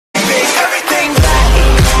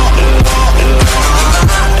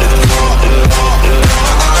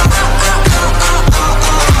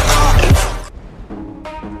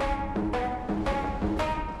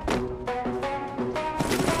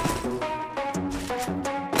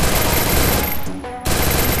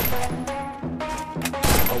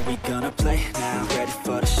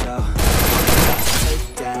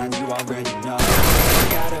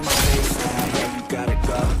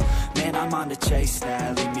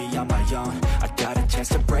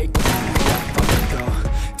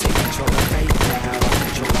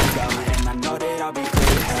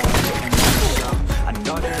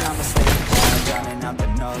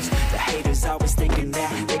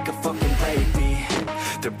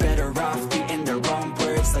They're better off eating their own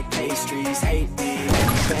words like pastries. Hate me, and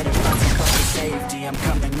you better find some fucking safety. I'm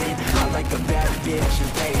coming in hot like a bad bitch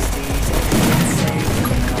and pasties. Can't save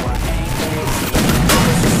me, no I ain't lazy.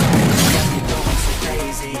 This is all got me going so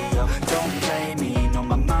crazy, yo. Don't play me, no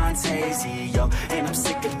my mind's hazy, yo. And I'm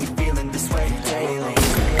sick of me feeling this way daily.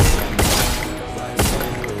 Life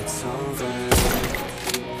till it's over,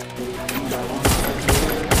 and I won't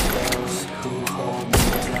forget those who hold me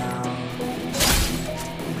down.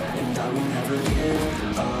 And I will never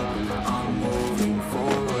give up, I'm moving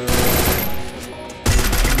forward.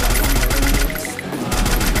 And I will never miss my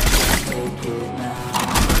chance, take it now.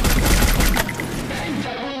 And I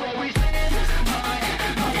will always live my life.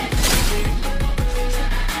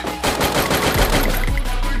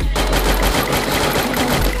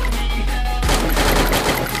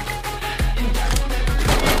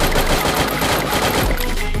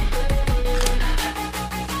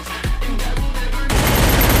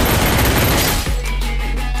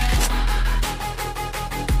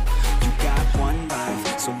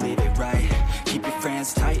 So live it right, keep your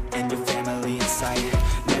friends tight and your family in sight.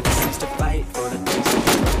 Never cease to fight for the things that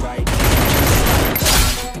you do right.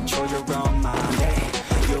 Control your own mind, hey,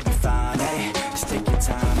 you'll be fine, hey. Just take your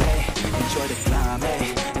time, hey, enjoy the climb,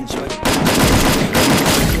 hey, enjoy the climb.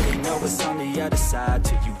 You really know what's on the other side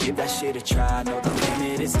till you give that shit a try. Know the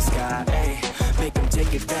limit is the sky, hey. Make them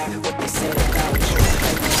take it back, what they said about you.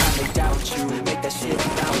 Every time they doubt you, make that shit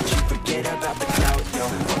about you. Forget about the clout, yo,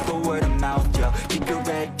 fuck the word of mouth, yo. Keep your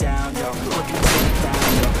head down, yo, looking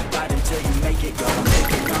down, yo. Fight until you make it, yo.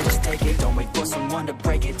 Take it, no, just take it. Don't wait for someone to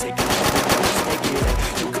break it. Take it, just take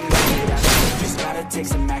it. You can make it out. You just gotta take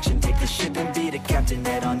some action. Take the ship and be the captain.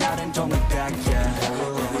 Head on out and don't look back, yeah. I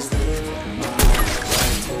will always live my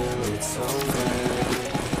life till it's over.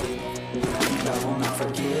 And I will not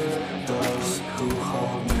forgive those who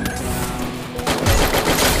hold me down.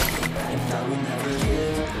 And I will never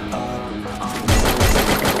give up, I'm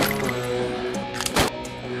moving forward.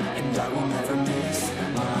 And I will never miss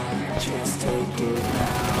my chance, take it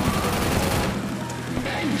now.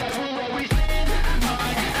 And I will always live my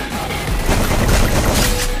life.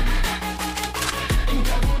 And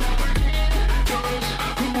I will never give those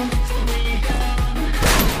who hold me down.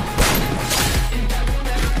 And I will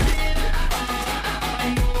never give up,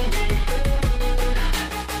 I'm moving forward.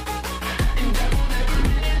 And I will never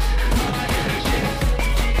miss my chance.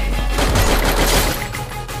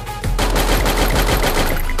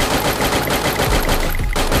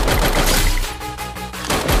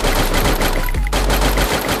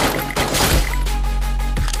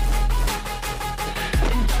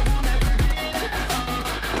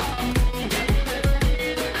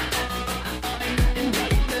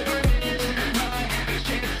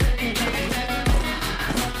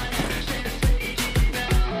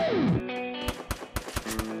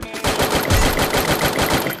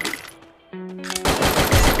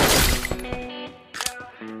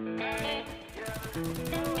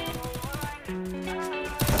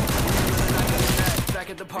 Back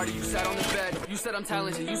at the party, you sat on the bed. You said I'm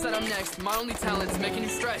talented, you said I'm next. My only talent's making you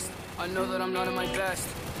stressed. I know that I'm not at my best.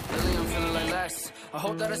 Lately I'm feeling like less. I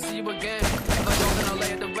hope that I see you again. If I don't, then I'll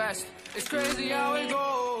lay it to rest. It's crazy how it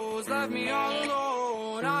goes, left me all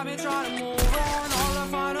alone. I've been trying to move on, all I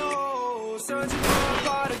find a hole. Searching for a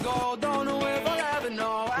pot to go, don't know if I'll ever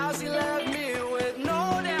know how she left me with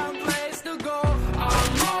no damn place to go.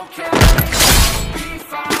 I'm okay, I'll be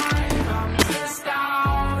fine. I'm just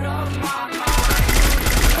out of my mind.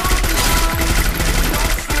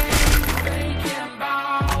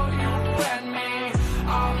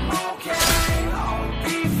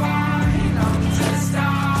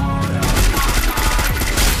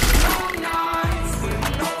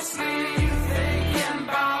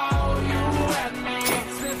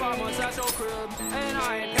 And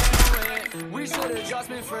I ain't paying rent. We should've just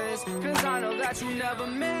been friends, cause I know that you never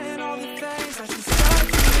meant all the things that you said to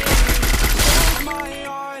me. Break my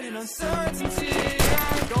heart in uncertainty.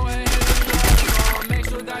 Go ahead and love, make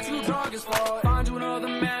sure that you drunk as fuck. Find you another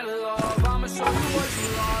man to love. I'ma show you what you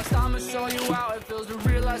lost. I'ma show you how it feels to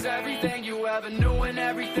realize everything you ever knew and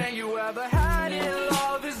everything you ever had in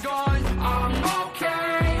love is gone. I'm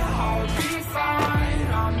okay, I'll be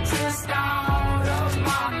fine. I'm just out of my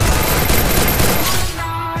mind.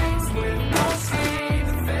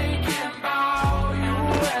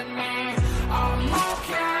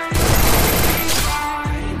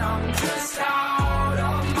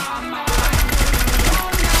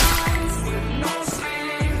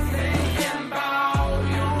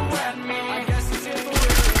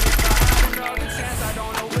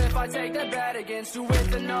 Against you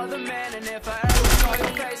with another man, and if I ever saw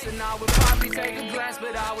your face, then I would probably take a glance,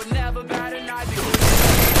 but I would never bat an eye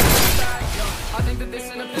because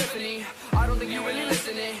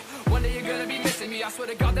swear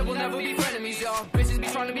to God that we'll never be frenemies, y'all. Bitches be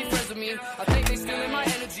trying to be friends with me. I think they stealing my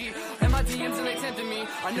energy and my DMs and they tempting me.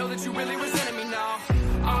 I know that you really resenting me now.